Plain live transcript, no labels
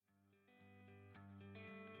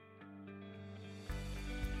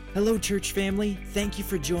Hello, church family. Thank you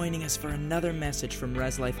for joining us for another message from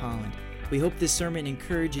Res Life Holland. We hope this sermon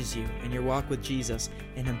encourages you in your walk with Jesus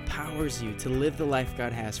and empowers you to live the life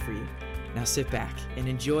God has for you. Now sit back and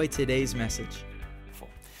enjoy today's message.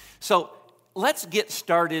 So let's get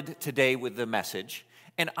started today with the message.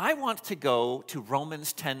 And I want to go to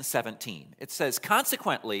Romans 10:17. It says,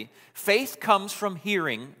 consequently, faith comes from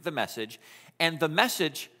hearing the message, and the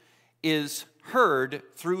message is heard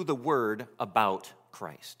through the word about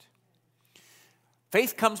Christ.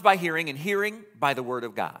 Faith comes by hearing, and hearing by the word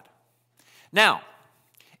of God. Now,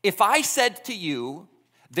 if I said to you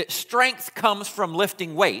that strength comes from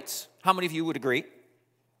lifting weights, how many of you would agree?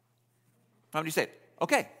 How many say it?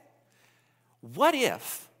 Okay. What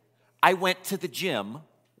if I went to the gym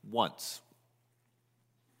once?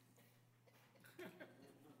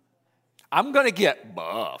 I'm going to get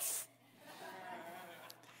buff.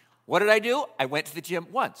 What did I do? I went to the gym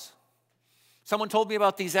once. Someone told me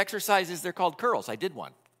about these exercises. They're called curls. I did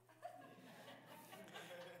one.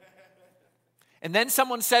 And then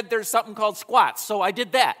someone said there's something called squats, so I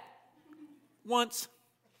did that once.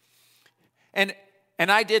 And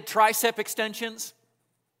I did tricep extensions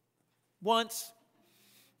once.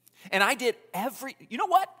 And I did you know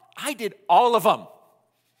what? I did all of them.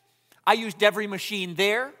 I used every machine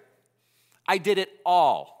there. I did it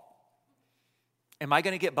all. Am I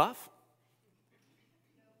going to get buff?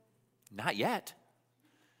 Not yet.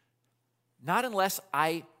 Not unless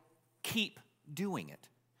I keep doing it.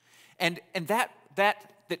 And that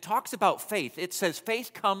talks about faith. It says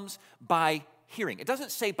faith comes by hearing. It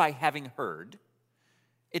doesn't say by having heard.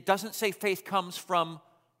 It doesn't say faith comes from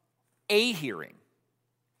a hearing.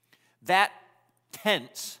 That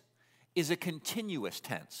tense is a continuous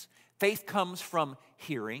tense. Faith comes from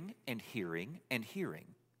hearing and hearing and hearing.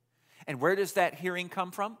 And where does that hearing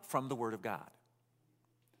come from? From the Word of God.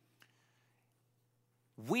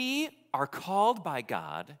 We are called by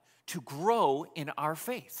God to grow in our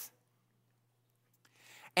faith.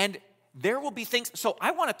 And there will be things. So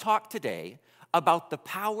I want to talk today about the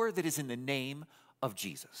power that is in the name of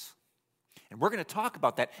Jesus. And we're going to talk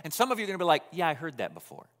about that. And some of you are going to be like, yeah, I heard that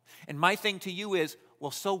before. And my thing to you is,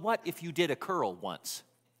 well, so what if you did a curl once?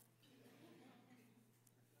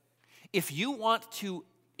 If you want to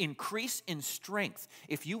increase in strength,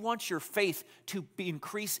 if you want your faith to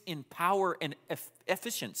increase in power and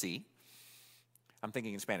efficiency, I'm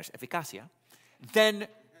thinking in Spanish, eficacia, then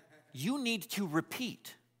you need to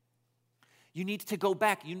repeat. You need to go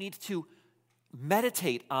back. You need to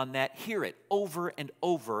meditate on that, hear it over and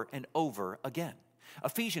over and over again.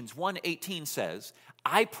 Ephesians 1:18 says,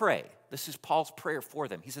 I pray, this is Paul's prayer for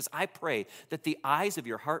them. He says, I pray that the eyes of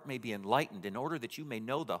your heart may be enlightened in order that you may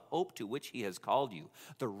know the hope to which he has called you,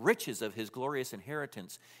 the riches of his glorious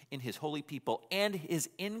inheritance in his holy people, and his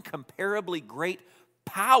incomparably great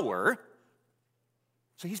power.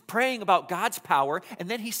 So he's praying about God's power, and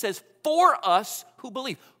then he says, for us who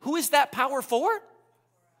believe. Who is that power for?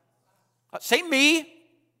 Say me.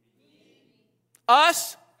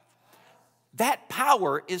 Us. That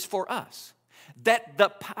power is for us.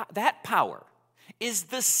 That power is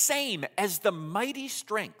the same as the mighty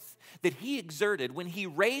strength that he exerted when he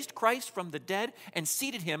raised Christ from the dead and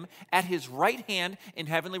seated him at his right hand in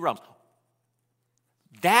heavenly realms.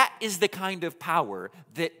 That is the kind of power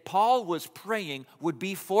that Paul was praying would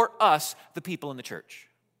be for us, the people in the church.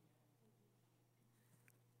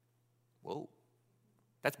 Whoa,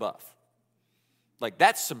 that's buff. Like,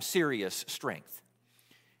 that's some serious strength.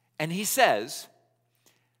 And he says,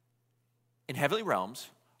 in heavenly realms,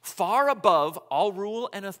 far above all rule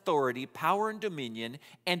and authority, power and dominion,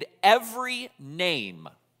 and every name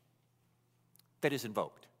that is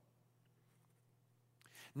invoked.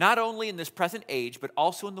 Not only in this present age, but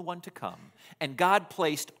also in the one to come. And God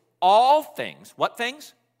placed all things, what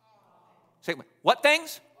things? Say, what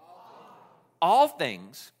things? All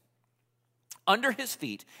things under his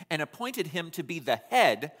feet, and appointed him to be the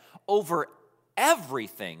head over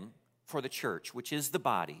everything for the church, which is the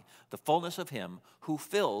body, the fullness of him who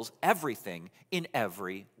fills everything in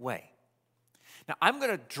every way. Now, I'm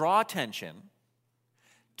going to draw attention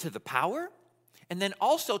to the power, and then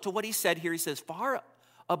also to what he said here. He says, far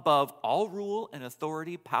above all rule and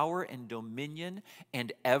authority, power and dominion,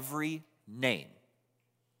 and every name.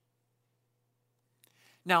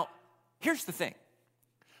 Now, here's the thing.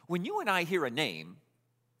 When you and I hear a name,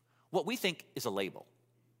 what we think is a label.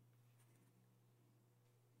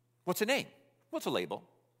 What's a name? What's a label?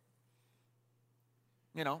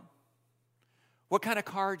 You know, what kind of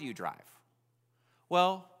car do you drive?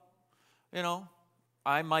 Well, you know,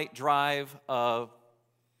 I might drive a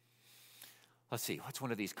let's see, what's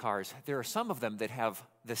one of these cars? There are some of them that have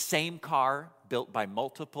the same car built by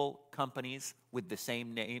multiple companies with the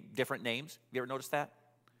same name, different names. You ever noticed that?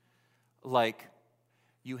 Like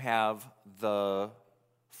you have the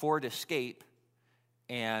Ford Escape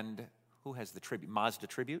and who has the Tribute? Mazda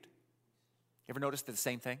Tribute? You ever noticed the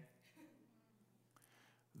same thing?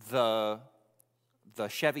 The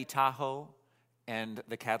Chevy Tahoe and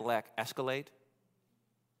the Cadillac Escalade?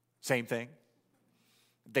 Same thing.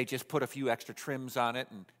 They just put a few extra trims on it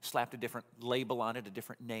and slapped a different label on it, a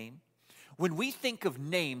different name. When we think of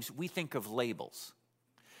names, we think of labels.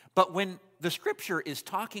 But when the scripture is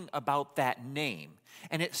talking about that name,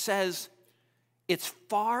 and it says it's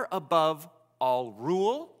far above all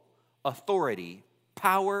rule, authority,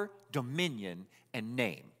 power, dominion, and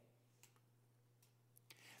name.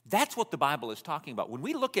 That's what the Bible is talking about. When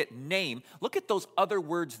we look at name, look at those other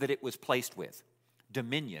words that it was placed with.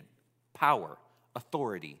 Dominion, power,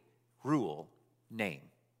 authority, rule, name.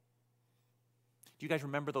 Do you guys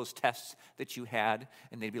remember those tests that you had?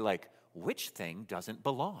 And they'd be like, which thing doesn't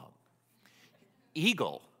belong?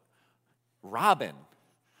 Eagle, robin,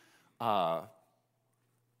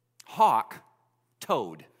 hawk,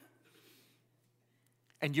 toad.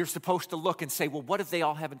 And you're supposed to look and say, well, what do they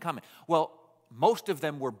all have in common? Well, most of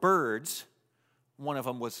them were birds. One of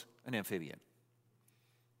them was an amphibian.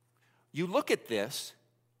 You look at this,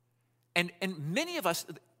 and many of us,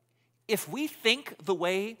 if we think the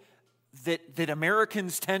way that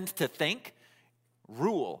Americans tend to think,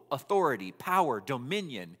 rule, authority, power,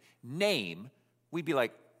 dominion, name, we'd be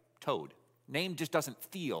like, toad. Name just doesn't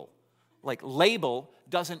feel. Like label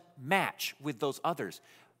doesn't match with those others.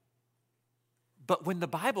 But when the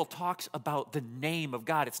Bible talks about the name of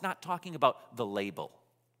God, it's not talking about the label.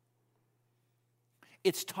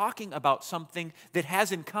 It's talking about something that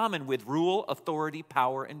has in common with rule, authority,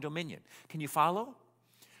 power, and dominion. Can you follow?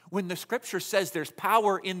 When the scripture says there's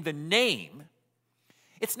power in the name,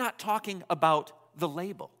 it's not talking about the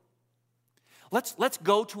label. Let's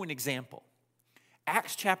go to an example.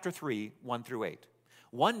 Acts chapter 3, 1 through 8.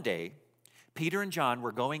 One day, Peter and John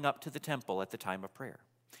were going up to the temple at the time of prayer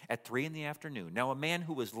at 3 p.m. Now a man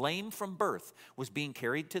who was lame from birth was being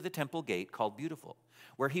carried to the temple gate called Beautiful,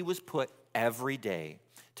 where he was put every day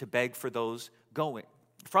to beg for those going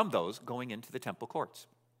into the temple courts.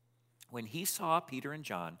 When he saw Peter and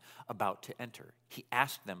John about to enter, he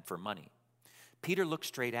asked them for money. Peter looked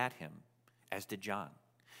straight at him, as did John.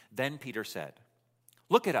 Then Peter said,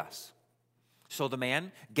 "Look at us." So the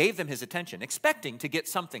man gave them his attention, expecting to get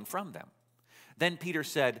something from them. Then Peter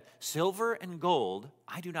said, "Silver and gold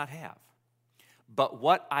I do not have, but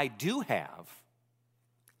what I do have,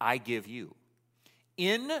 I give you.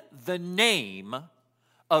 In the name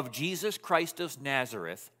of Jesus Christ of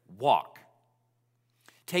Nazareth, walk."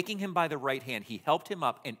 Taking him by the right hand, he helped him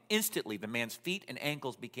up, and instantly the man's feet and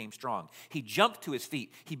ankles became strong. He jumped to his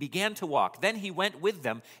feet. He began to walk. Then he went with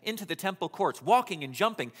them into the temple courts, walking and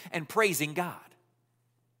jumping and praising God.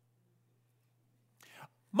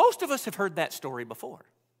 Most of us have heard that story before.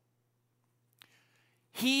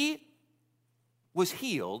 He was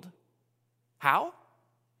healed. How?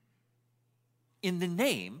 In the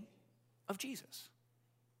name of Jesus.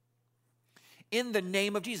 In the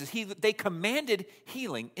name of Jesus. They commanded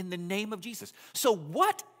healing in the name of Jesus. So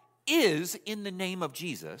what is in the name of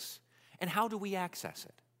Jesus, and how do we access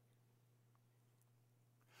it?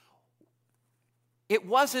 It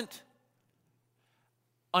wasn't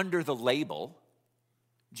under the label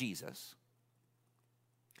Jesus.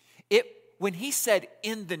 When he said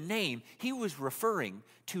in the name, he was referring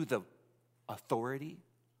to the authority,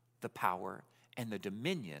 the power, and the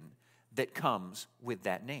dominion that comes with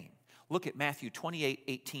that name. Look at Matthew 28,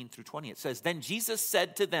 18 through 20. It says, "Then Jesus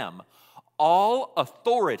said to them, 'All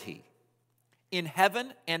authority in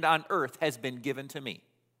heaven and on earth has been given to me.'"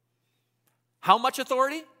 How much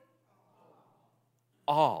authority?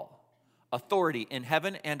 All authority in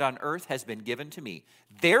heaven and on earth has been given to me.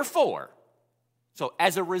 Therefore, so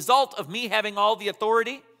as a result of me having all the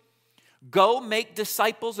authority, go make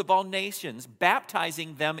disciples of all nations,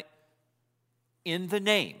 baptizing them in the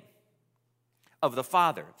name of the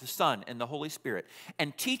Father, the Son, and the Holy Spirit,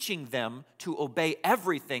 and teaching them to obey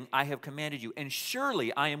everything I have commanded you. And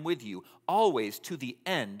surely I am with you always to the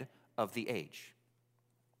end of the age.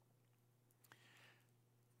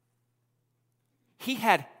 He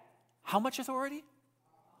had how much authority?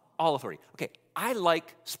 All authority. Okay, I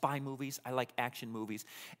like spy movies. I like action movies.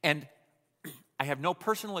 And I have no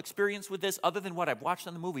personal experience with this other than what I've watched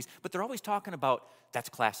on the movies, but they're always talking about that's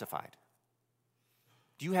classified.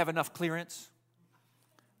 Do you have enough clearance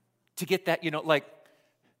to get that,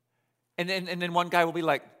 and then one guy will be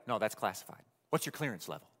like, "No, that's classified. What's your clearance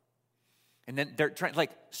level?" And then they're trying,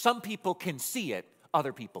 like, some people can see it,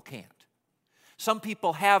 other people can't. Some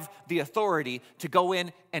people have the authority to go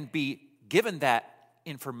in and be given that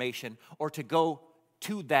information or to go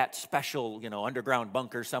to that special, underground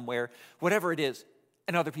bunker somewhere, whatever it is,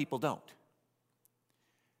 and other people don't.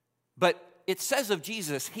 But it says of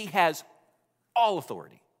Jesus, he has all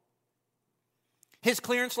authority. His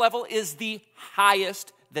clearance level is the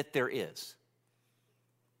highest that there is.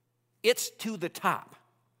 It's to the top.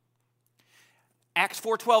 Acts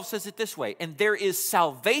 4:12 says it this way, and there is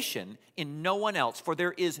salvation in no one else, for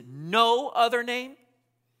there is no other name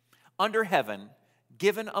under heaven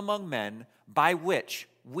given among men by which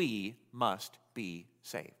we must be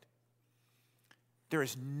saved. There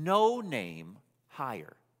is no name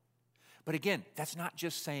higher. But again, that's not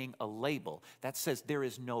just saying a label. That says there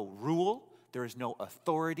is no rule, there is no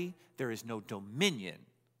authority, there is no dominion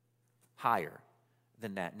higher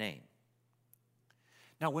than that name.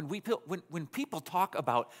 Now, when people talk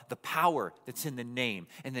about the power that's in the name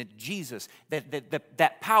and that Jesus,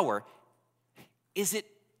 that power, is it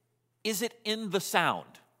in the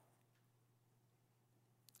sound?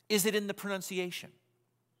 Is it in the pronunciation?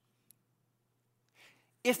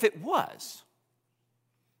 If it was,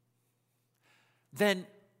 then,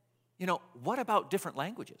 what about different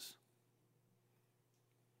languages?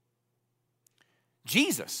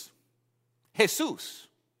 Jesus, Jesus,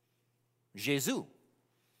 Jesus.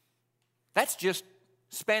 That's just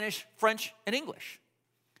Spanish, French, and English.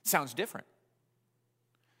 Sounds different.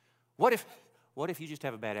 What if you just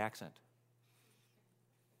have a bad accent?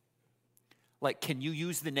 Like, can you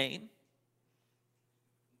use the name?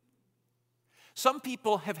 Some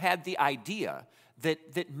people have had the idea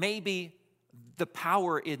that maybe the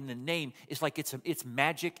power in the name is like it's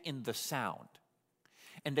magic in the sound,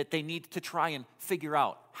 and that they need to try and figure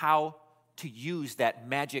out how to use that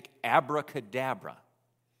magic abracadabra.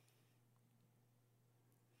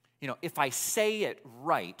 If I say it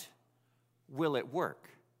right, will it work?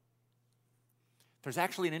 There's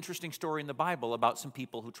actually an interesting story in the Bible about some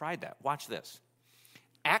people who tried that. Watch this.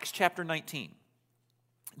 Acts chapter 19.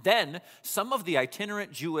 Then some of the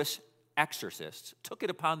itinerant Jewish exorcists took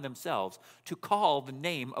it upon themselves to call the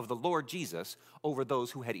name of the Lord Jesus over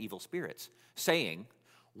those who had evil spirits, saying,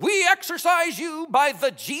 "We exorcise you by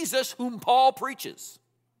the Jesus whom Paul preaches."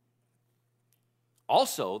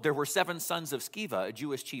 Also, there were 7 sons of Sceva, a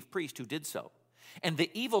Jewish chief priest, who did so. And the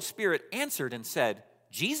evil spirit answered and said,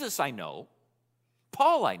 "Jesus I know,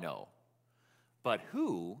 Paul I know, but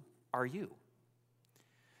who are you?"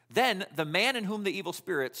 Then the man in whom the evil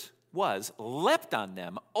spirits was leapt on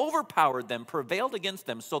them, overpowered them, prevailed against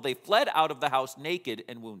them, so they fled out of the house naked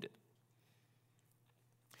and wounded.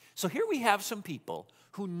 So here we have some people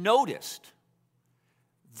who noticed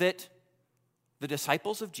that the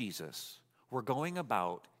disciples of Jesus were going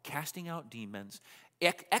about casting out demons,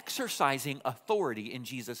 exercising authority in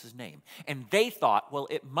Jesus' name. And they thought, well,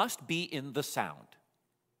 it must be in the sound.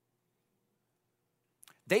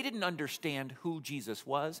 They didn't understand who Jesus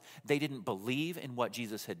was. They didn't believe in what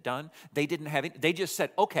Jesus had done. They just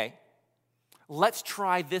said, okay, let's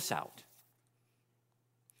try this out.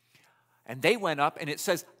 And they went up, and it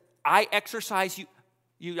says, I exorcise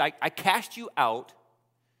you, I cast you out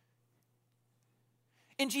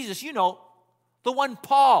in Jesus, the one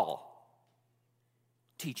Paul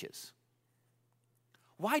teaches.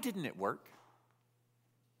 Why didn't it work?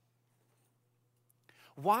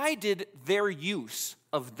 Why did their use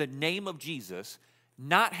of the name of Jesus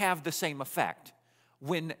not have the same effect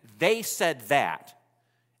when they said that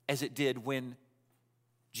as it did when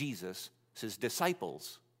Jesus'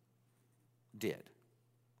 disciples did?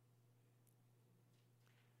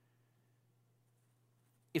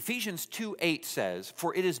 Ephesians 2:8 says,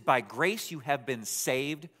 "For it is by grace you have been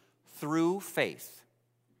saved through faith."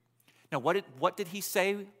 Now, what did he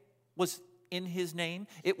say was in his name?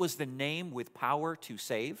 It was the name with power to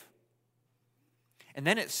save. And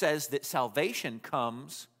then it says that salvation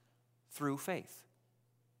comes through faith.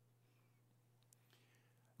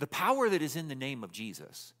 The power that is in the name of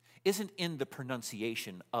Jesus isn't in the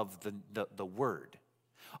pronunciation of the word,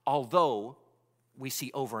 although we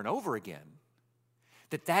see over and over again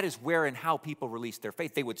that is where and how people release their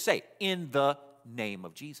faith. They would say, in the name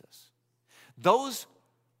of Jesus. Those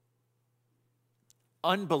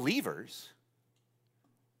unbelievers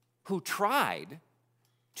who tried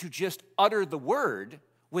to just utter the word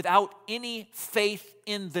without any faith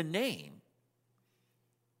in the name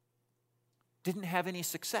didn't have any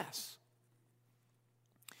success.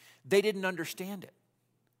 They didn't understand it.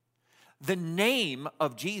 The name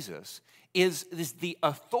of Jesus is the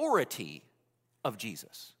authority of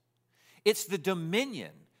Jesus. It's the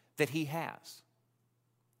dominion that he has.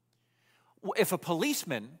 If a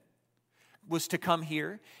policeman was to come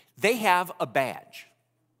here, they have a badge.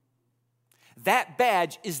 That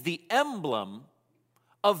badge is the emblem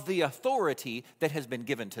of the authority that has been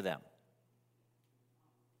given to them.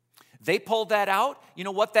 They pulled that out. You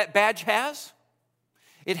know what that badge has?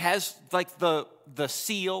 It has like the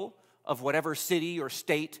seal of whatever city or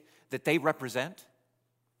state that they represent.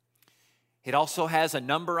 It also has a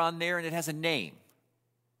number on there, and it has a name.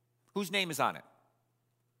 Whose name is on it?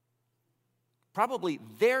 Probably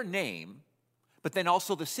their name, but then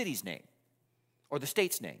also the city's name or the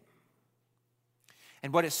state's name.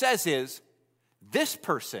 And what it says is, this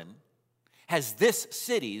person has this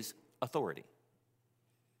city's authority.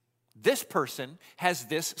 This person has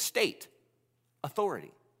this state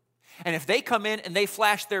authority. And if they come in and they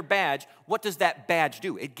flash their badge, what does that badge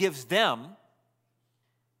do? It gives them,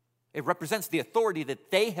 it represents the authority that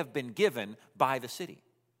they have been given by the city.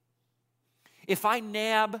 If I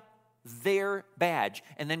nab their badge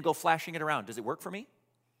and then go flashing it around, does it work for me?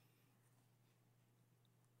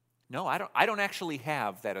 No, I don't actually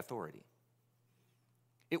have that authority.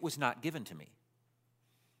 It was not given to me.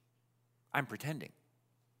 I'm pretending.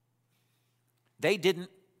 They didn't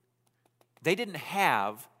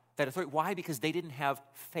have that authority. Why? Because they didn't have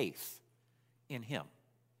faith in him.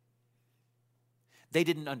 They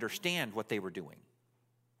didn't understand what they were doing.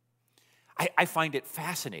 I find it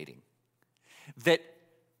fascinating that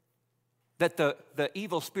the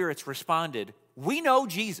evil spirits responded, we know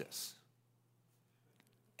Jesus,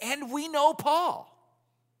 and we know Paul,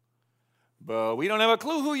 but we don't have a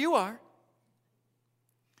clue who you are.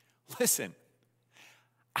 Listen,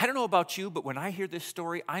 I don't know about you, but when I hear this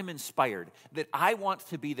story, I'm inspired that I want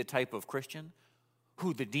to be the type of Christian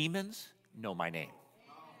who the demons know my name.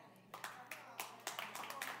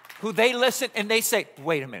 Who they listen and they say,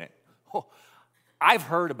 wait a minute, I've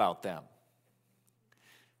heard about them.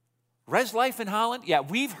 Res Life in Holland? Yeah,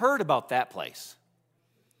 we've heard about that place.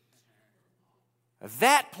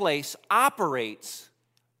 That place operates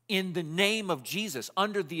in the name of Jesus,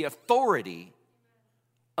 under the authority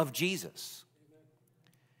of Jesus.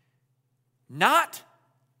 Not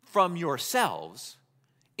from yourselves.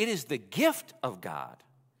 It is the gift of God.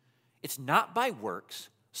 It's not by works,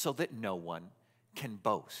 so that no one can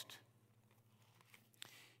boast.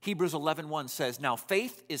 Hebrews 11:1 says, now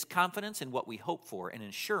faith is confidence in what we hope for and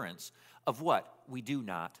assurance of what we do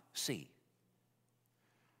not see.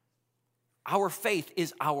 Our faith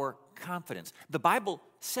is our confidence. The Bible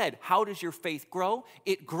said, how does your faith grow?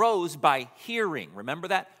 It grows by hearing. Remember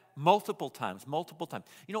that? Multiple times.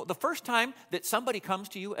 You know, the first time that somebody comes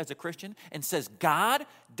to you as a Christian and says, God,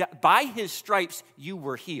 by his stripes, you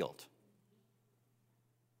were healed.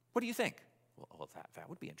 What do you think? Well, that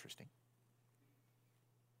would be interesting.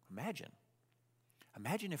 Imagine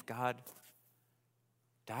if God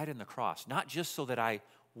died on the cross, not just so that I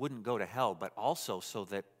wouldn't go to hell, but also so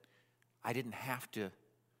that I didn't have to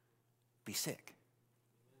be sick.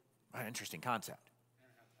 What an interesting concept.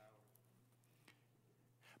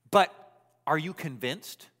 But are you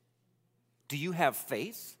convinced? Do you have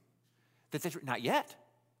faith that that's not yet?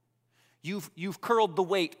 You've curled the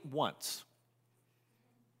weight once.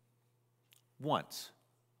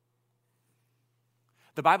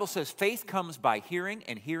 The Bible says faith comes by hearing,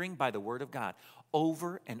 and hearing by the word of God.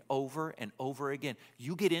 Over and over and over again.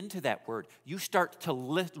 You get into that word. You start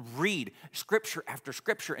to read scripture after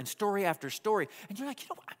scripture and story after story. And you're like, you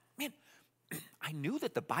know what, man, I knew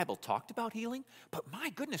that the Bible talked about healing, but my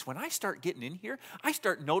goodness, when I start getting in here, I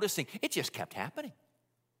start noticing it just kept happening.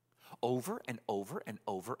 Over and over and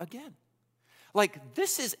over again. Like,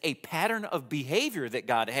 this is a pattern of behavior that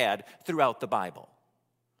God had throughout the Bible.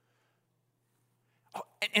 Oh,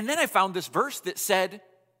 and then I found this verse that said,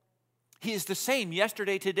 he is the same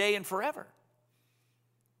yesterday, today, and forever.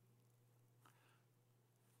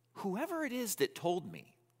 Whoever it is that told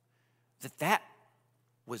me that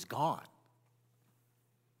was gone,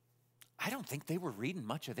 I don't think they were reading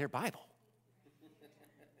much of their Bible.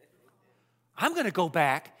 I'm going to go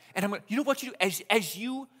back, and you know what you do?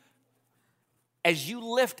 As you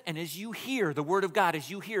lift and as you hear the word of God,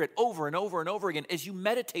 as you hear it over and over and over again, as you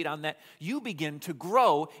meditate on that, you begin to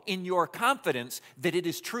grow in your confidence that it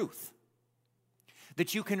is truth,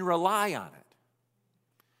 that you can rely on it.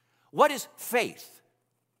 What is faith?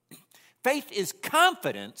 Faith is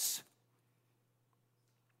confidence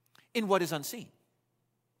in what is unseen.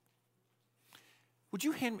 Would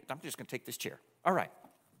you hand me, I'm just going to take this chair. All right.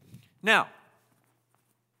 Now,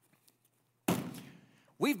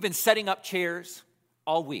 we've been setting up chairs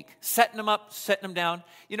all week, setting them up, setting them down.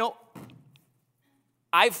 You know,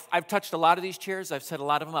 I've touched a lot of these chairs. I've set a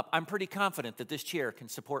lot of them up. I'm pretty confident that this chair can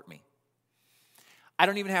support me. I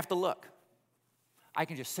don't even have to look. I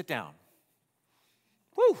can just sit down.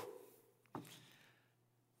 Woo!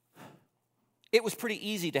 It was pretty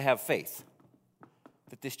easy to have faith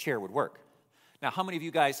that this chair would work. Now, how many of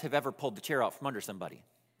you guys have ever pulled the chair out from under somebody?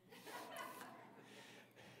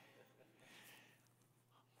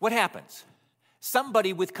 What happens?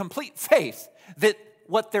 Somebody with complete faith that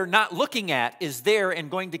what they're not looking at is there and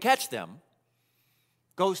going to catch them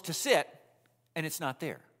goes to sit, and it's not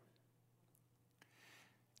there.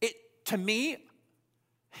 To me,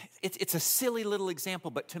 it's a silly little example,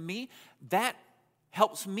 but to me, that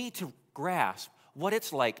helps me to grasp what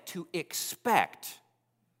it's like to expect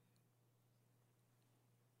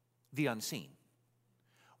the unseen.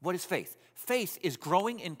 What is faith? Faith is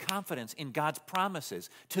growing in confidence in God's promises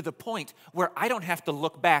to the point where I don't have to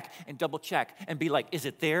look back and double check and be like, is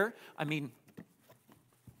it there? I mean,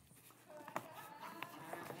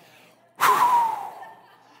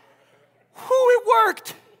 it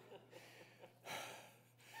worked.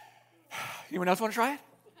 Anyone else want to try it?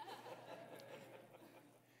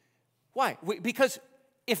 Why? Because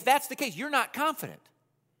if that's the case, you're not confident.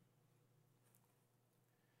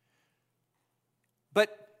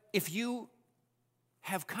 But if you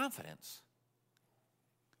have confidence,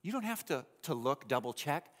 you don't have to look, double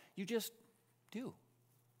check. You just do.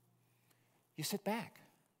 You sit back.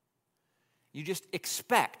 You just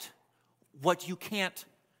expect what you can't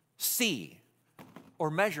see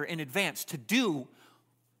or measure in advance to do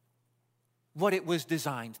what it was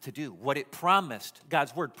designed to do, what it promised,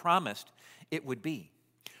 God's word promised it would be.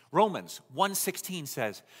 Romans 1:16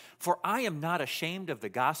 says, "For I am not ashamed of the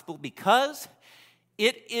gospel because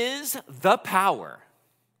it is the power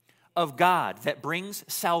of God that brings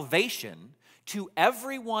salvation to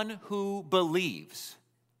everyone who believes,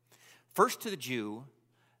 first to the Jew,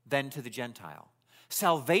 then to the Gentile."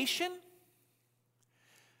 Salvation?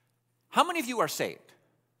 How many of you are saved?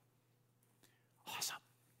 Awesome.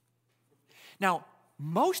 Now,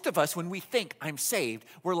 most of us, when we think I'm saved,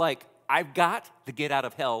 we're like, I've got the get out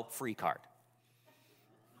of hell free card.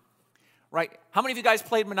 Right? How many of you guys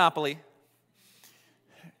played Monopoly? Do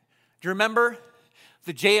you remember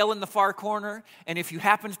the jail in the far corner? And if you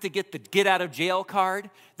happened to get the get out of jail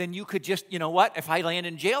card, then you could just, you know what? If I land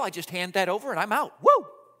in jail, I just hand that over and I'm out. Woo!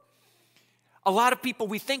 A lot of people,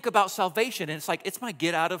 we think about salvation and it's like, it's my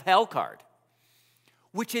get out of hell card,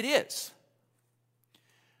 which it is.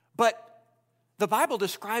 But the Bible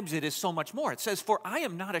describes it as so much more. It says, "For I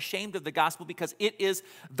am not ashamed of the gospel because it is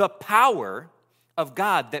the power of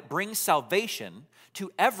God that brings salvation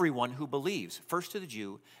to everyone who believes, first to the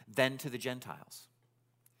Jew, then to the Gentiles."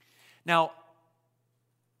 Now,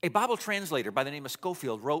 a Bible translator by the name of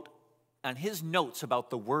Scofield wrote on his notes about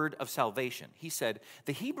the word of salvation. He said,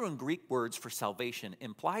 "The Hebrew and Greek words for salvation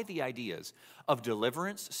imply the ideas of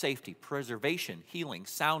deliverance, safety, preservation, healing,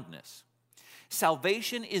 soundness.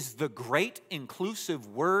 Salvation is the great inclusive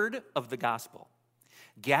word of the gospel,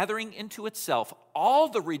 gathering into itself all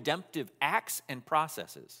the redemptive acts and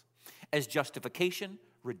processes as justification,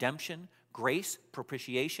 redemption, grace,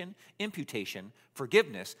 propitiation, imputation,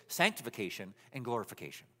 forgiveness, sanctification, and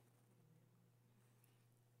glorification."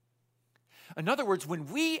 In other words, when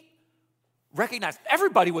we recognize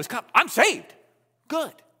everybody was I'm saved,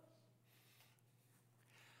 good.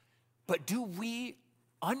 But do we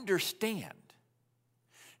understand?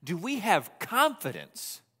 Do we have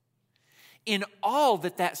confidence in all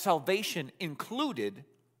that salvation included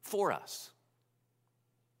for us?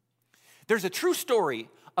 There's a true story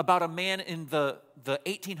about a man in the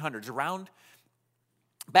 1800s, around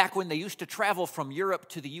back when they used to travel from Europe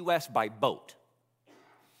to the U.S. by boat.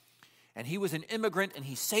 And he was an immigrant, and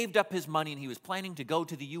he saved up his money, and he was planning to go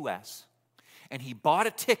to the U.S. And he bought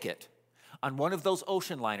a ticket on one of those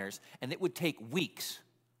ocean liners, and it would take weeks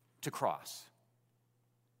to cross.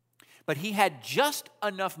 But he had just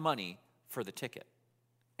enough money for the ticket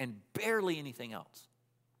and barely anything else.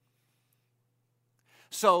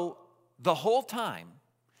 So the whole time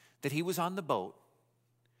that he was on the boat,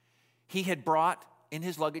 he had brought in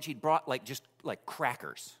his luggage, he'd brought just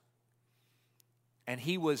crackers. And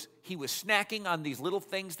he was snacking on these little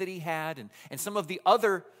things that he had, and some of the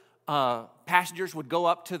other passengers would go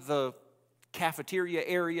up to the cafeteria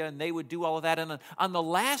area and they would do all of that. And on the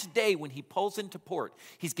last day when he pulls into port,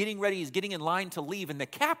 he's getting ready, he's getting in line to leave, and the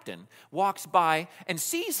captain walks by and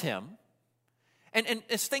sees him and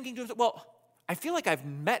is thinking to himself, well, I feel like I've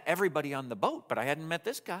met everybody on the boat, but I hadn't met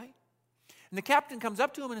this guy. And the captain comes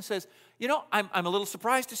up to him and says, you know, I'm a little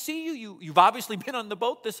surprised to see you. You've obviously been on the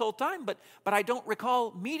boat this whole time, but I don't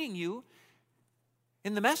recall meeting you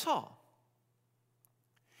in the mess hall.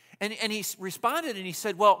 And he responded and he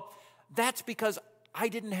said, well, that's because I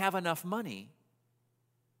didn't have enough money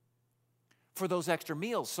for those extra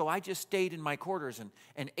meals, so I just stayed in my quarters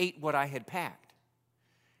and ate what I had packed.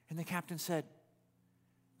 And the captain said,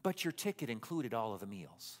 but your ticket included all of the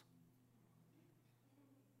meals.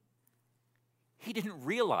 He didn't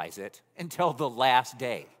realize it until the last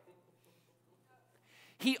day.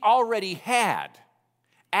 He already had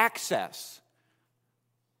access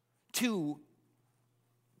to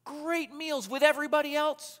great meals with everybody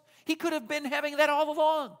else. He could have been having that all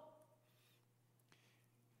along.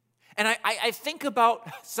 And I think about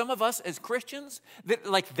some of us as Christians,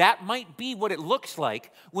 that might be what it looks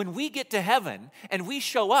like when we get to heaven and we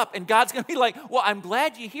show up and God's going to be like, well, I'm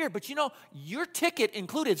glad you're here, but your ticket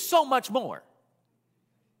included so much more.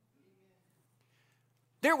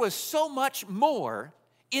 There was so much more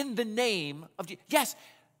in the name of Jesus. Yes,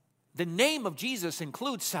 the name of Jesus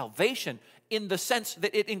includes salvation in the sense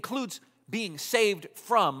that it includes being saved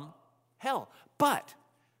from hell. But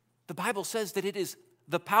the Bible says that it is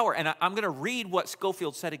the power, and I'm going to read what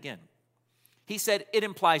Scofield said again. He said it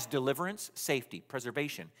implies deliverance, safety,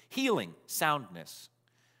 preservation, healing, soundness.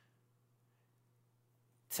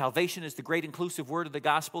 Salvation is the great inclusive word of the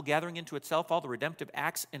gospel, gathering into itself all the redemptive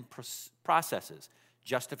acts and processes.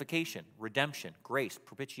 Justification, redemption, grace,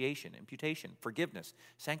 propitiation, imputation, forgiveness,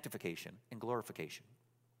 sanctification, and glorification.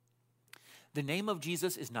 The name of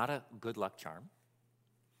Jesus is not a good luck charm.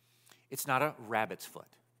 It's not a rabbit's foot.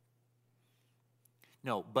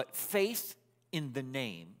 No, but faith in the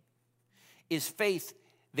name is faith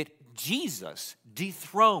that Jesus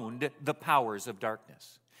dethroned the powers of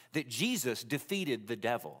darkness, that Jesus defeated the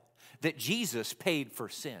devil, that Jesus paid for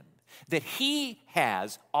sin, that he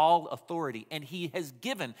has all authority, and he has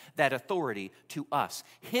given that authority to us.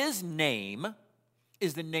 His name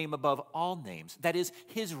is the name above all names. That is,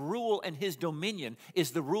 his rule and his dominion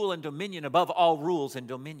is the rule and dominion above all rules and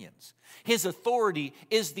dominions. His authority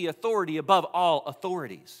is the authority above all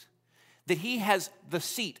authorities. That he has the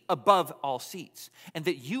seat above all seats, and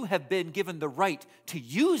that you have been given the right to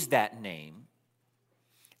use that name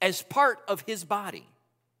as part of his body.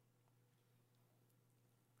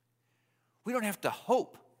 We don't have to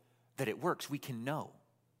hope that it works. We can know.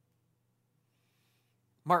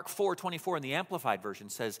 Mark 4:24 in the Amplified Version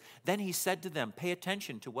says, then he said to them, pay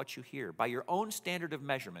attention to what you hear. By your own standard of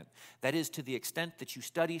measurement, that is, to the extent that you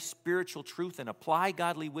study spiritual truth and apply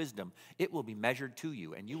godly wisdom, it will be measured to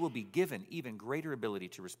you, and you will be given even greater ability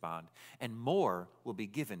to respond, and more will be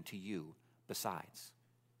given to you besides.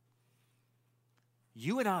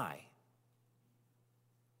 You and I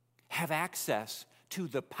have access to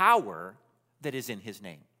the power that is in his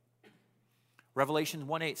name. Revelation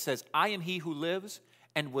 1:8 says, I am he who lives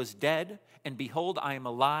and was dead, and behold, I am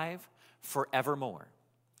alive forevermore.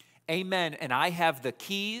 Amen. And I have the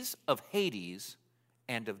keys of Hades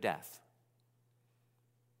and of death.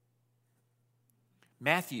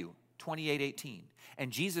 Matthew 28:18.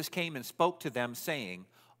 And Jesus came and spoke to them, saying,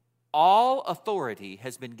 all authority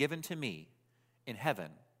has been given to me in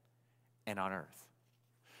heaven and on earth.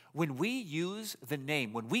 When we use the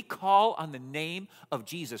name, when we call on the name of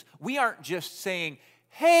Jesus, we aren't just saying,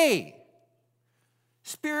 hey,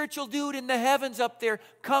 spiritual dude in the heavens up there,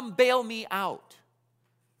 come bail me out.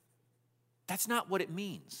 That's not what it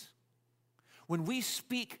means. When we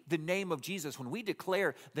speak the name of Jesus, when we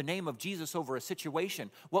declare the name of Jesus over a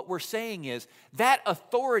situation, what we're saying is that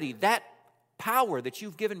authority, that power that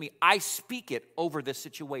you've given me, I speak it over this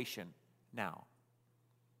situation now.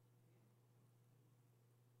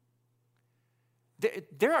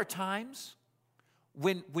 There are times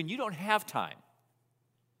when you don't have time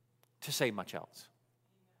to say much else.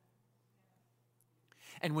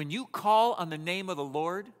 And when you call on the name of the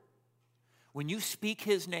Lord, when you speak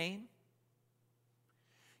his name,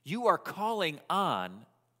 you are calling on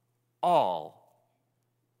all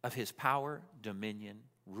of his power, dominion,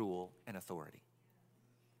 rule, and authority.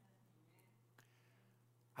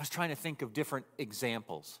 I was trying to think of different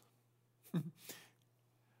examples.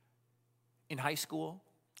 In high school,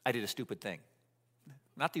 I did a stupid thing.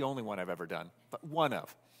 Not the only one I've ever done, but one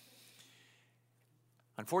of.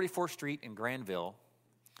 On 44th Street in Granville,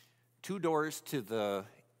 2 doors to the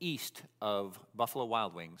east of Buffalo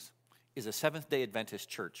Wild Wings is a Seventh-day Adventist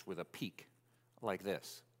church with a peak like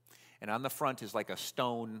this. And on the front is like a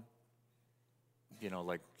stone,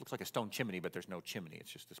 looks like a stone chimney, but there's no chimney.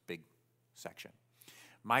 It's just this big section.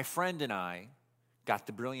 My friend and I got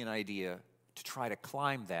the brilliant idea to try to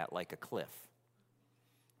climb that like a cliff.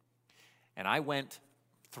 And I went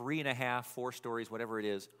 3.5, 4 stories, whatever it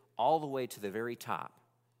is, all the way to the very top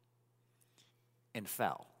and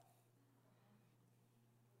fell.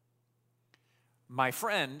 My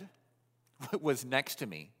friend was next to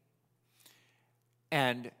me,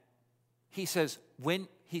 and he says, when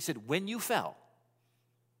he said, when you fell,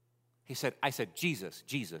 I said, Jesus,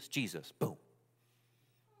 Jesus, Jesus, boom.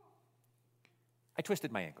 I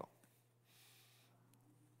twisted my ankle.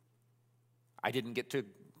 I didn't get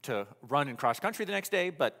to run and cross country the next day,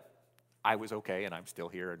 but I was okay, and I'm still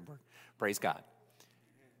here, and praise God.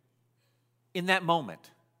 In that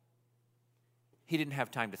moment, he didn't have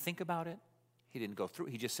time to think about it. He didn't go through.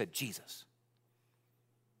 He just said, Jesus,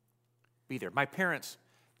 be there. My parents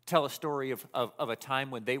tell a story of a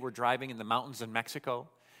time when they were driving in the mountains in Mexico,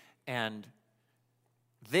 and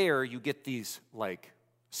there you get these like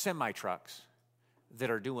semi-trucks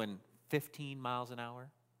that are doing 15 miles an hour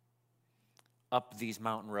up these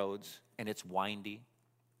mountain roads, and it's windy.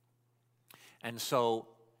 And so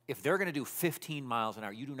if they're going to do 15 miles an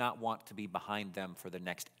hour, you do not want to be behind them for the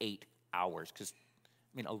next 8 hours, because,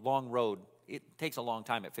 I mean, a long road, it takes a long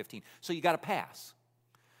time at 15. So you got to pass.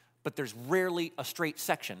 But there's rarely a straight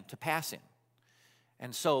section to pass in.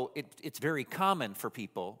 And so it's very common for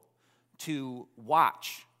people to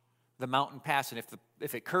watch the mountain pass. And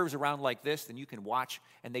if it curves around like this, then you can watch,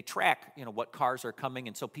 and they track, what cars are coming.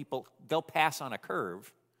 And so they'll pass on a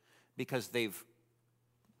curve because they've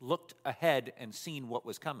looked ahead and seen what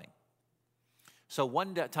was coming. So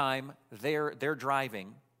one time they're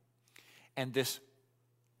driving, and this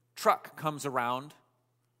truck comes around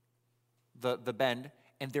the bend,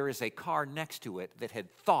 and there is a car next to it that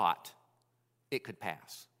had thought it could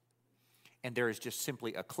pass. And there is just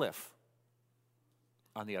simply a cliff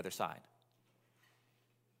on the other side.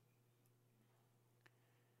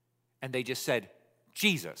 And they just said,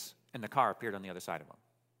 Jesus, and the car appeared on the other side of them.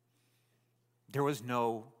 There was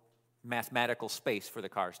no mathematical space for the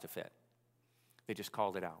cars to fit. They just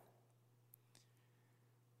called it out.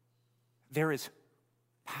 There is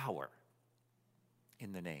power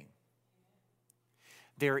in the name.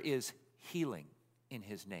 There is healing in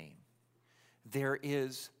his name. There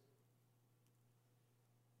is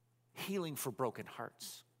healing for broken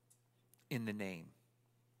hearts in the name.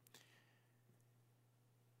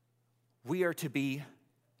 We are to be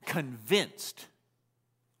convinced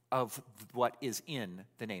of what is in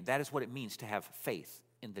the name. That is what it means to have faith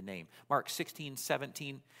in the name. Mark 16,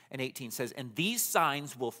 17, and 18 says, and these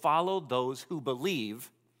signs will follow those who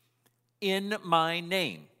believe in my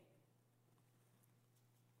name.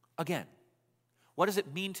 Again, what does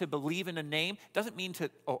it mean to believe in a name? It doesn't mean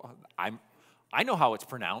I know how it's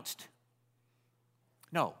pronounced.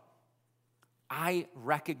 No. I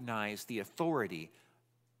recognize the authority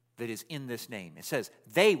that is in this name. It says,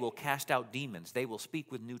 they will cast out demons. They will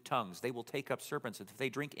speak with new tongues. They will take up serpents. If they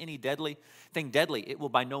drink any deadly, it will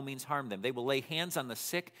by no means harm them. They will lay hands on the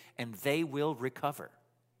sick, and they will recover.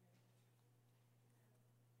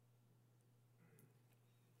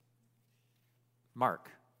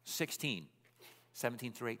 Mark 16,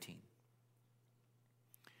 17 through 18.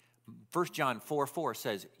 1 John 4:4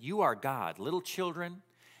 says, you are God, little children,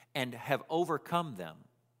 and have overcome them,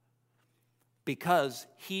 because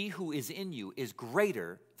he who is in you is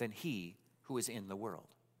greater than he who is in the world.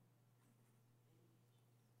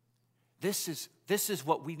 This is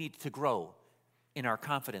what we need to grow in our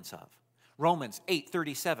confidence of. Romans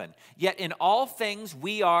 8:37, yet in all things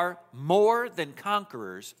we are more than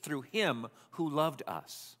conquerors through him who loved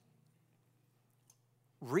us.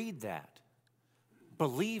 Read that.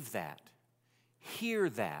 Believe that. Hear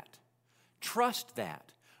that. Trust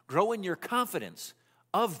that. Grow in your confidence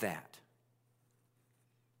of that.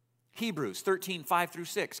 Hebrews 13, 5 through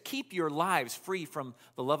 6. Keep your lives free from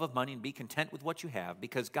the love of money and be content with what you have,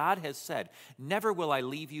 because God has said, never will I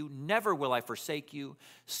leave you, never will I forsake you.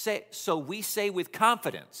 So we say with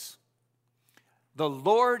confidence, the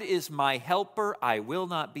Lord is my helper, I will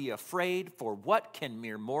not be afraid, for what can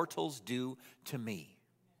mere mortals do to me?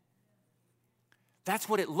 That's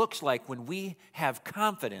what it looks like when we have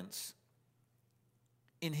confidence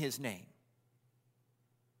in his name.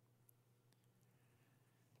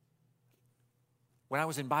 When I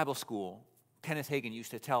was in Bible school, Kenneth Hagin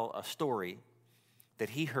used to tell a story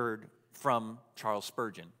that he heard from Charles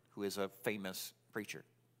Spurgeon, who is a famous preacher.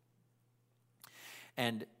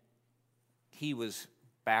 And he was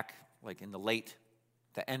back like in the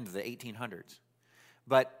end of the 1800s.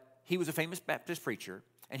 But he was a famous Baptist preacher,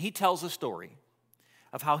 and he tells a story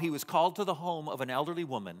of how he was called to the home of an elderly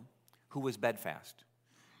woman who was bedfast.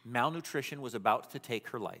 Malnutrition was about to take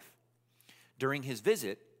her life. During his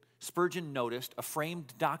visit, Spurgeon noticed a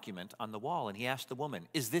framed document on the wall, and he asked the woman,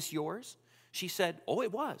 is this yours? She said, oh,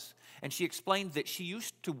 it was. And she explained that she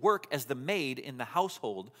used to work as the maid in the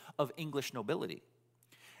household of English nobility.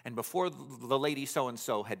 And before the lady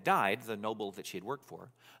so-and-so had died, the noble that she had worked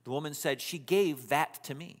for, the woman said, she gave that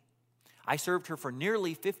to me. I served her for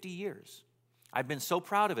nearly 50 years. I've been so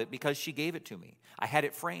proud of it because she gave it to me. I had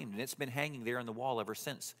it framed, and it's been hanging there on the wall ever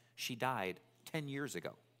since she died 10 years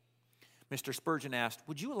ago. Mr. Spurgeon asked,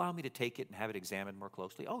 would you allow me to take it and have it examined more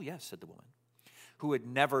closely? Oh, yes, said the woman, who had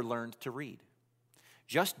never learned to read.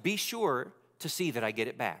 Just be sure to see that I get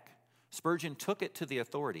it back. Spurgeon took it to the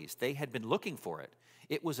authorities. They had been looking for it.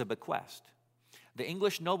 It was a bequest. The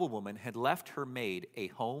English noblewoman had left her maid a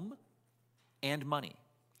home and money.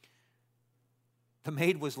 The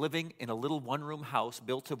maid was living in a little one-room house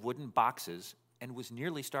built of wooden boxes and was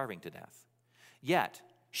nearly starving to death. Yet,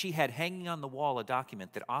 she had hanging on the wall a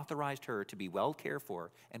document that authorized her to be well cared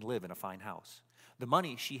for and live in a fine house. The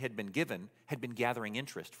money she had been given had been gathering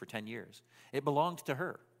interest for 10 years. It belonged to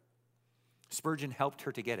her. Spurgeon helped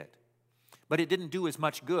her to get it. But it didn't do as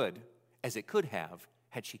much good as it could have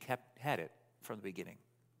had she had it from the beginning.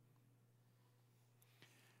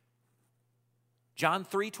 John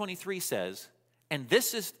 3:23 says, and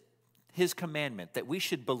this is his commandment, that we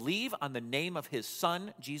should believe on the name of his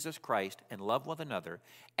Son, Jesus Christ, and love one another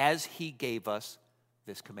as he gave us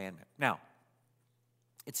this commandment. Now,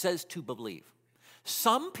 it says to believe.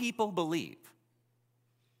 Some people believe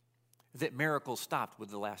that miracles stopped with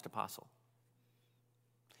the last apostle.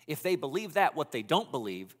 If they believe that, what they don't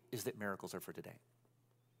believe is that miracles are for today.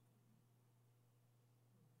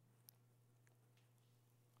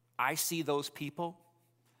 I see those people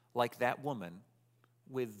like that woman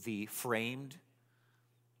with the framed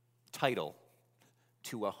title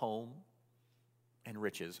to a home and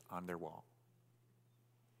riches on their wall.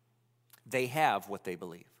 They have what they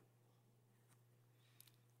believe.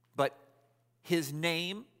 But his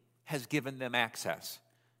name has given them access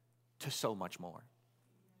to so much more.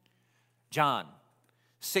 John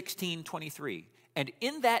 16:23, and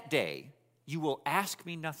in that day you will ask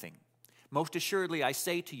me nothing. Most assuredly, I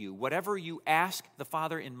say to you, whatever you ask the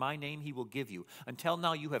Father in my name, he will give you. Until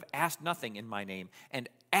now, you have asked nothing in my name, and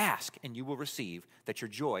ask, and you will receive, that your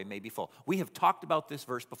joy may be full. We have talked about this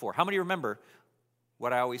verse before. How many remember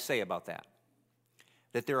what I always say about that?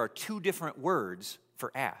 That there are two different words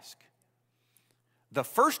for ask. The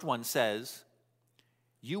first one says,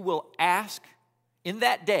 you will ask, in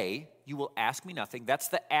that day, you will ask me nothing. That's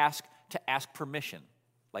the ask to ask permission,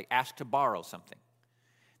 like ask to borrow something.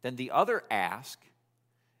 Then the other ask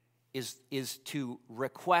is to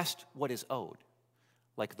request what is owed,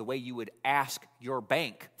 like the way you would ask your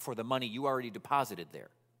bank for the money you already deposited there.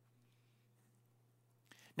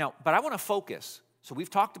 Now, but I want to focus. So we've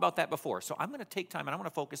talked about that before. So I'm going to take time and I want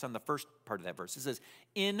to focus on the first part of that verse. It says,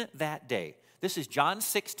 in that day. This is John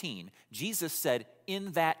 16. Jesus said,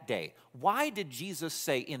 in that day. Why did Jesus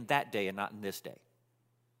say in that day and not in this day?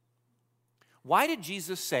 Why did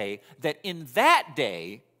Jesus say that in that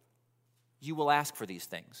day you will ask for these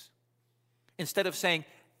things, instead of saying,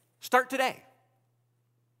 start today?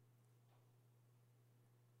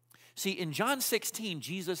 See, in John 16,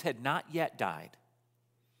 Jesus had not yet died.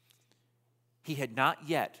 He had not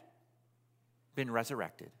yet been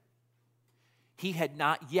resurrected. He had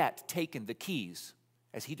not yet taken the keys,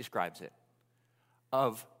 as he describes it,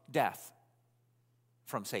 of death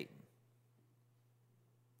from Satan.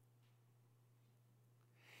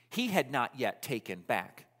 He had not yet taken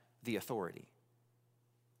back the authority.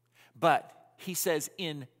 But he says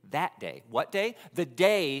in that day. What day? The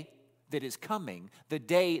day that is coming, the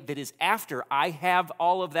day that is after I have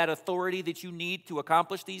all of that authority that you need to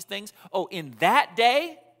accomplish these things. Oh, in that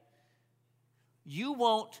day, you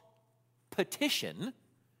won't petition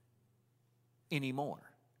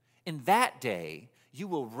anymore. In that day, you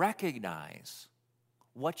will recognize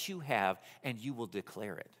what you have and you will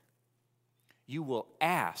declare it. You will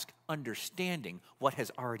ask, understanding what has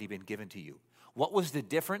already been given to you. What was the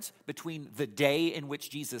difference between the day in which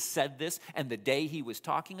Jesus said this and the day he was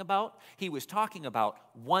talking about? He was talking about,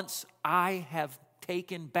 once I have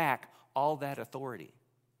taken back all that authority.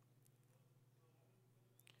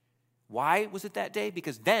 Why was it that day?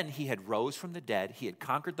 Because then he had rose from the dead. He had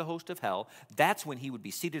conquered the host of hell. That's when he would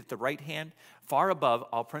be seated at the right hand, far above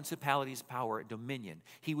all principalities, power, and dominion.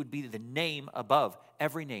 He would be the name above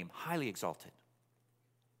every name, highly exalted.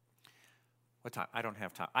 What time? I don't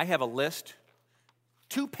have time. I have a list,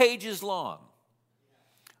 2 pages long,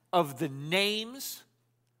 of the names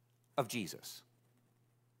of Jesus.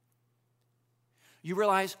 You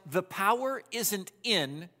realize the power isn't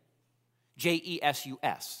in Jesus.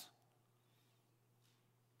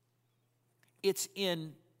 It's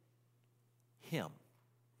in him,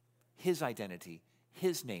 his identity,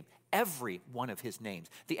 his name. every one of his names.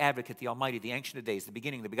 The Advocate, the Almighty, the Ancient of Days, the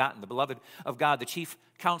Beginning, the Begotten, the Beloved of God, the Chief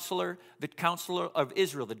Counselor of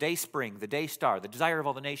Israel, the Dayspring, the Day Star, the Desire of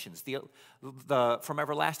all the nations, the from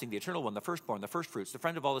everlasting, the Eternal One, the Firstborn, the Firstfruits, the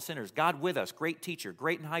Friend of all the sinners, God with us, Great Teacher,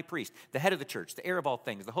 Great and High Priest, the Head of the Church, the Heir of all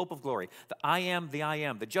things, the Hope of glory, the I Am,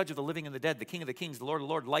 the Judge of the living and the dead, the King of the kings, the Lord of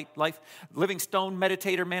the Lord, light, life, living stone,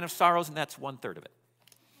 meditator, man of sorrows, and that's 1/3 of it.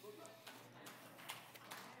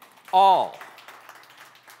 All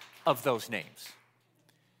of those names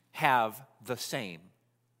have the same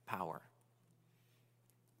power.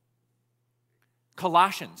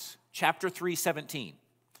 Colossians chapter 3:17.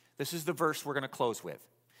 This is the verse we're going to close with.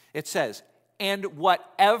 It says, "And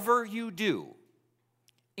whatever you do,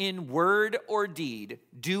 in word or deed,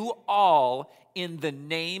 do all in the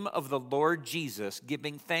name of the Lord Jesus,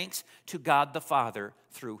 giving thanks to God the Father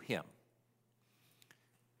through him."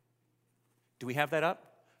 Do we have that up?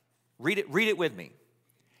 Read it with me.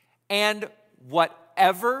 "And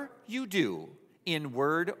whatever you do in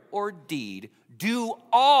word or deed, do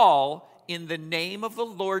all in the name of the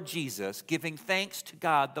Lord Jesus, giving thanks to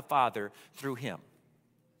God the Father through him."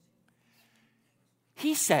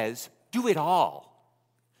 He says, do it all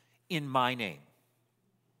in my name.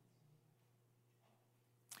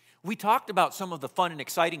 We talked about some of the fun and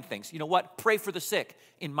exciting things. You know what? Pray for the sick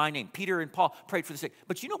in my name. Peter and Paul prayed for the sick.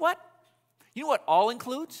 But you know what? You know what all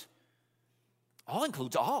includes? All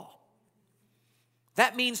includes all.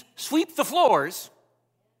 That means sweep the floors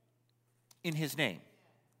in his name.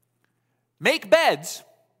 Make beds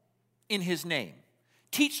in his name.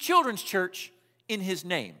 Teach children's church in his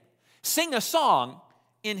name. Sing a song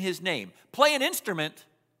in his name. Play an instrument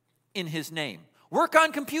in his name. Work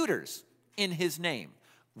on computers in his name.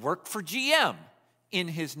 Work for GM in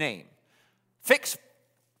his name. Fix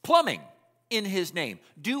plumbing in his name.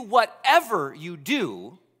 Do whatever you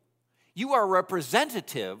do, you are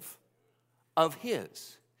representative of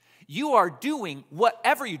his. You are doing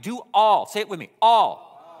whatever you do, all. Say it with me. All.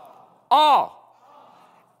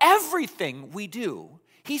 Everything we do,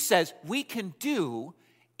 he says we can do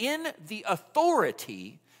in the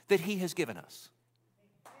authority that he has given us.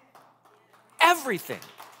 Everything.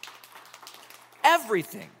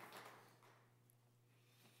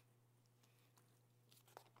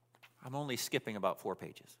 I'm only skipping about 4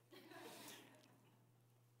 pages.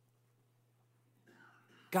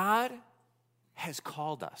 God has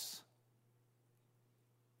called us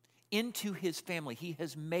into his family. He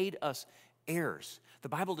has made us heirs. The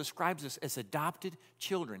Bible describes us as adopted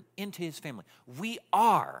children into his family. We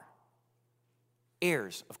are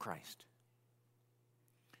heirs of Christ.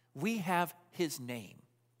 We have his name.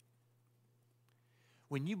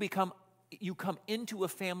 When you come into a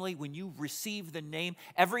family, when you receive the name,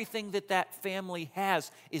 everything that family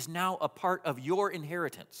has is now a part of your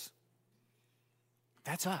inheritance.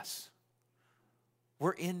 That's us.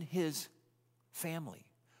 We're in his family.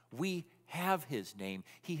 We have his name.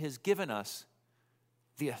 He has given us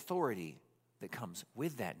the authority that comes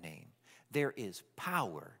with that name. There is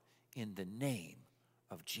power in the name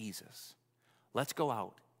of Jesus. Let's go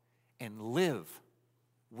out and live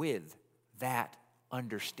with that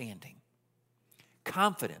understanding.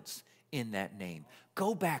 Confidence in that name.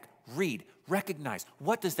 Go back, read, recognize,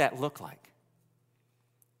 what does that look like?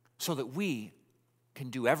 So that we can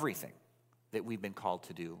do everything that we've been called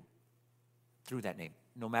to do through that name,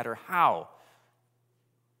 no matter how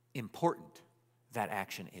important that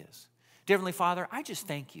action is. Dear Heavenly Father, I just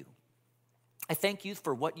thank you. I thank you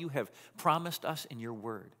for what you have promised us in your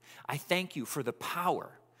word. I thank you for the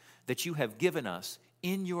power that you have given us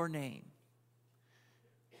in your name.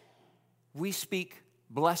 We speak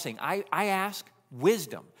blessing. I ask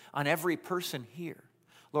wisdom on every person here.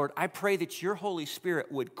 Lord, I pray that your Holy Spirit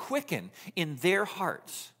would quicken in their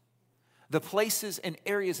hearts the places and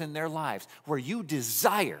areas in their lives where you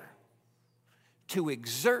desire to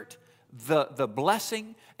exert the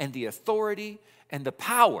blessing and the authority and the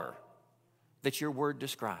power that your word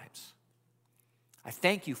describes. I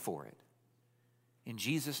thank you for it. In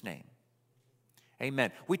Jesus' name,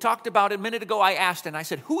 amen. We talked about it a minute ago. I asked and I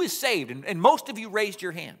said, who is saved? And most of you raised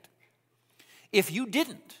your hand. If you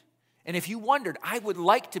didn't, and if you wondered, I would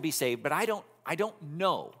like to be saved, but I don't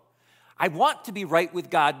know. I want to be right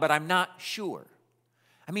with God, but I'm not sure.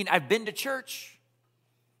 I mean, I've been to church.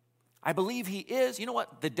 I believe he is. You know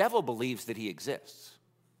what? The devil believes that he exists.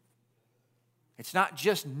 It's not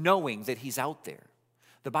just knowing that he's out there.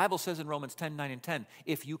 The Bible says in Romans 10:9 and 10,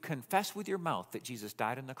 if you confess with your mouth that Jesus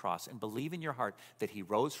died on the cross and believe in your heart that he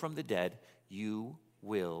rose from the dead, you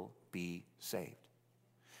will be saved.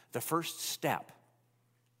 The first step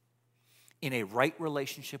in a right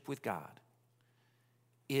relationship with God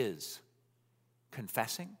is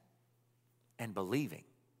confessing and believing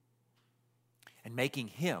and making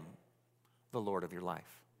him the Lord of your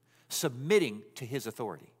life, submitting to his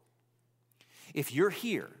authority. If you're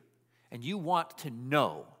here and you want to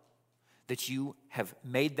know that you have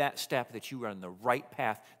made that step, that you are on the right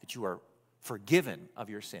path, that you are forgiven of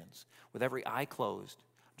your sins, with every eye closed,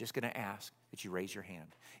 I'm just going to ask that you raise your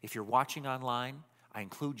hand. If you're watching online, I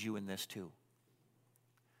include you in this too.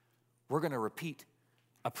 We're going to repeat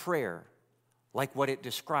a prayer like what it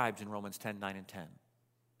describes in Romans 10, 9, and 10.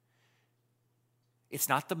 It's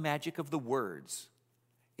not the magic of the words,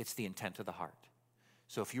 it's the intent of the heart.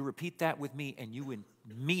 So if you repeat that with me and you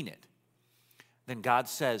mean it, then God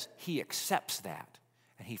says he accepts that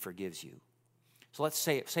and he forgives you. So let's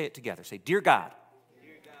say it together. Say, Dear God,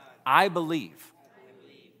 I believe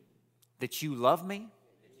that you love me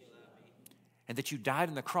and that you died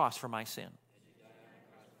on the cross for my sin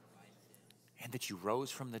and that you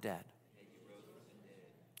rose from the dead.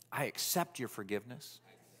 I accept your forgiveness.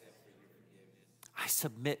 I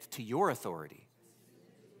submit to your authority.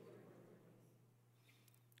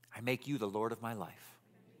 I make you the Lord of my life.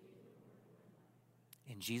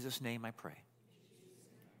 In Jesus' name I pray.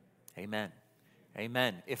 Amen.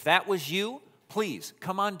 Amen. If that was you, please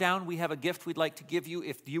come on down. We have a gift we'd like to give you.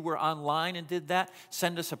 If you were online and did that,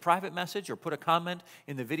 send us a private message or put a comment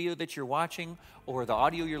in the video that you're watching or the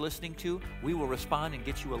audio you're listening to. We will respond and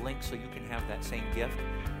get you a link so you can have that same gift.